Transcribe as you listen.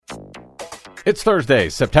It's Thursday,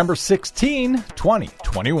 September 16,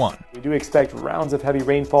 2021. We do expect rounds of heavy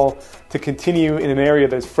rainfall to continue in an area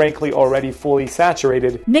that is frankly already fully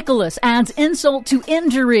saturated. Nicholas adds insult to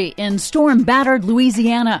injury in storm-battered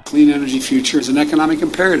Louisiana. Clean energy future is an economic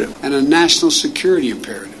imperative and a national security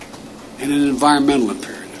imperative and an environmental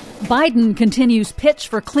imperative. Biden continues pitch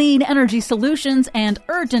for clean energy solutions and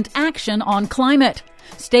urgent action on climate.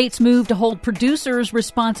 States move to hold producers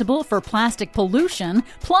responsible for plastic pollution.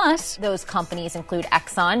 Plus, those companies include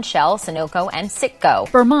Exxon, Shell, Sunoco, and Citgo.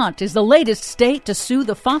 Vermont is the latest state to sue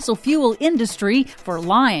the fossil fuel industry for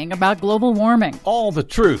lying about global warming. All the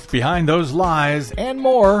truth behind those lies and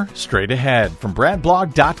more straight ahead. From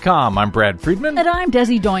BradBlog.com, I'm Brad Friedman. And I'm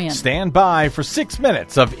Desi Doyen. Stand by for 6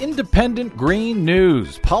 minutes of independent green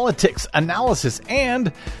news, politics, analysis,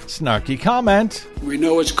 and snarky comment. We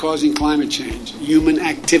know what's causing climate change, human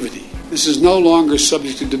activity. This is no longer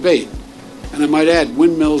subject to debate. And I might add,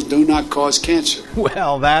 windmills do not cause cancer.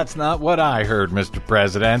 Well, that's not what I heard, Mr.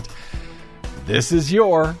 President. This is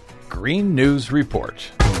your Green News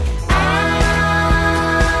Report.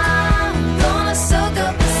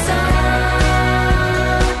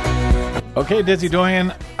 Okay, Desi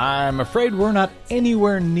Doyen, I'm afraid we're not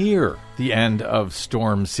anywhere near the end of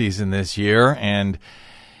storm season this year, and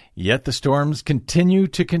yet the storms continue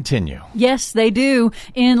to continue. Yes, they do.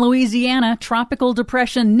 In Louisiana, Tropical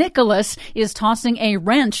Depression Nicholas is tossing a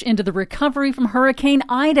wrench into the recovery from Hurricane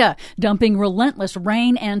Ida, dumping relentless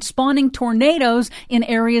rain and spawning tornadoes in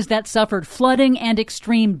areas that suffered flooding and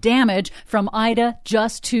extreme damage from Ida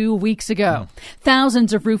just 2 weeks ago.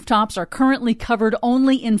 Thousands of rooftops are currently covered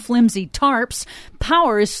only in flimsy tarps.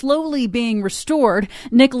 Power is slowly being restored.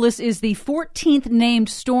 Nicholas is the 14th named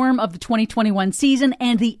storm of the 2021 season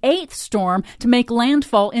and the 8th storm to make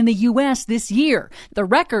landfall in the U.S. this year. The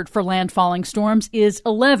record for landfalling storms is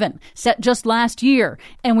 11, set just last year,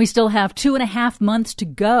 and we still have 2.5 months to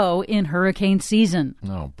go in hurricane season.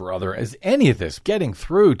 Oh, brother, is any of this getting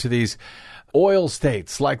through to these oil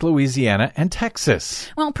states like Louisiana and Texas?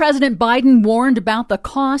 Well, President Biden warned about the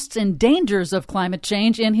costs and dangers of climate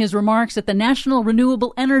change in his remarks at the National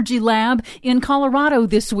Renewable Energy Lab in Colorado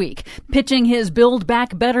this week, pitching his Build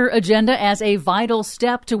Back Better agenda as a vital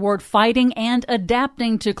step toward fighting and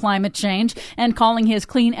adapting to climate change, and calling his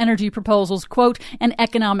clean energy proposals, quote, an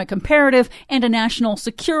economic imperative and a national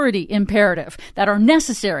security imperative that are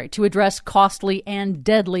necessary to address costly and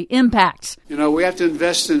deadly impacts. You know, we have to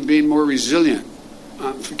invest in being more resilient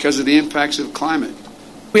because of the impacts of climate.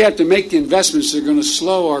 We have to make the investments that are going to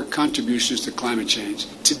slow our contributions to climate change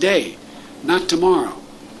today, not tomorrow.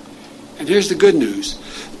 And here's the good news.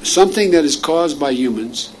 Something that is caused by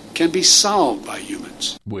humans can be solved by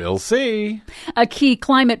humans. We'll see. A key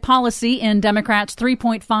climate policy in Democrats'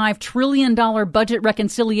 $3.5 trillion budget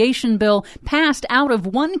reconciliation bill passed out of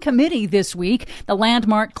one committee this week, the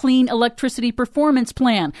landmark Clean Electricity Performance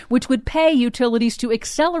Plan, which would pay utilities to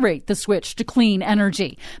accelerate the switch to clean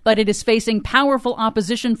energy. But it is facing powerful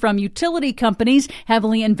opposition from utility companies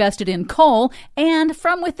heavily invested in coal and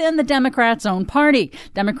from within the Democrats' own party.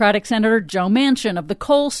 Democratic Senator Joe Manchin of the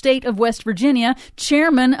coal state of West Virginia,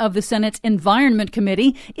 chairman of the Senate's Environment Committee,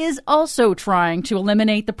 is also trying to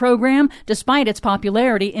eliminate the program despite its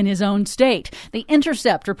popularity in his own state. The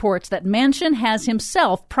Intercept reports that Manchin has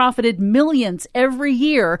himself profited millions every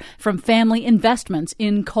year from family investments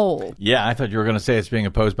in coal. Yeah, I thought you were going to say it's being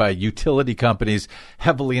opposed by utility companies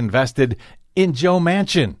heavily invested in Joe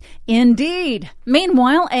Manchin. Indeed.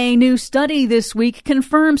 Meanwhile, a new study this week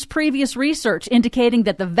confirms previous research indicating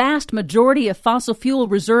that the vast majority of fossil fuel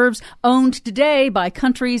reserves owned today by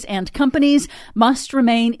countries and companies must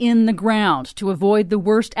remain in the ground to avoid the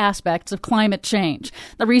worst aspects of climate change.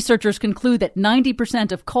 The researchers conclude that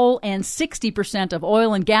 90% of coal and 60% of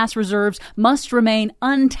oil and gas reserves must remain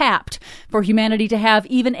untapped for humanity to have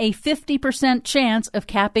even a 50% chance of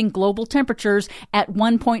capping global temperatures at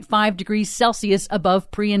 1.5 degrees Celsius above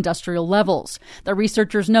pre-industrial levels. The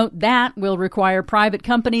researchers note that will require private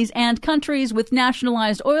companies and countries with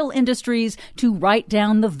nationalized oil industries to write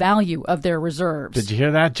down the value of their reserves. Did you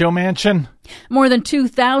hear that, Joe Manchin? More than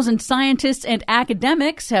 2,000 scientists and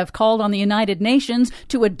academics have called on the United Nations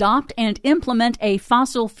to adopt and implement a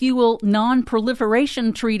fossil fuel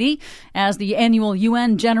non-proliferation treaty as the annual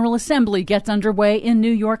UN General Assembly gets underway in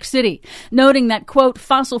New York City, noting that, quote,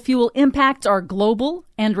 fossil fuel impacts are global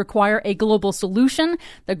and require a global solution.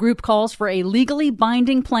 The group calls for a legally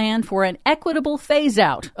binding plan for an equitable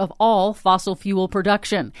phase-out of all fossil fuel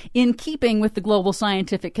production, in keeping with the global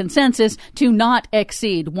scientific consensus to not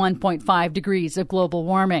exceed 1.5 5 degrees of global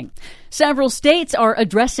warming. Several states are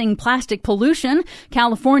addressing plastic pollution.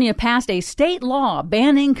 California passed a state law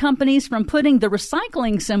banning companies from putting the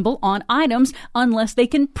recycling symbol on items unless they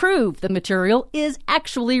can prove the material is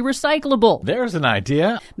actually recyclable. There's an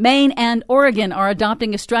idea. Maine and Oregon are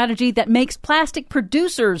adopting a strategy that makes plastic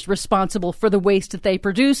producers responsible for the waste that they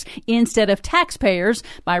produce instead of taxpayers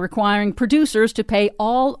by requiring producers to pay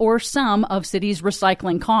all or some of cities'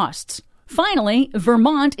 recycling costs. Finally,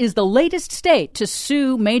 Vermont is the latest state to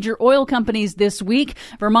sue major oil companies this week.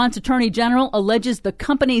 Vermont's Attorney General alleges the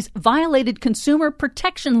companies violated consumer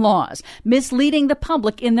protection laws, misleading the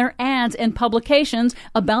public in their ads and publications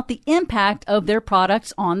about the impact of their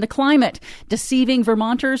products on the climate, deceiving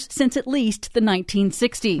Vermonters since at least the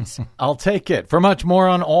 1960s. I'll take it. For much more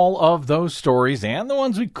on all of those stories and the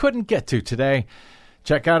ones we couldn't get to today,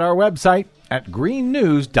 check out our website at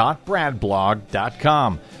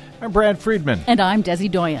greennews.bradblog.com. I'm Brad Friedman. And I'm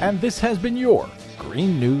Desi Doyen. And this has been your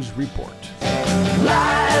Green News Report.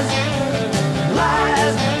 Lies,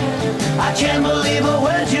 lies, I can't believe a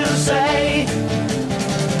word you say.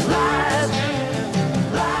 Lies,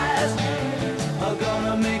 lies, are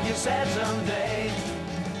gonna make you sad someday.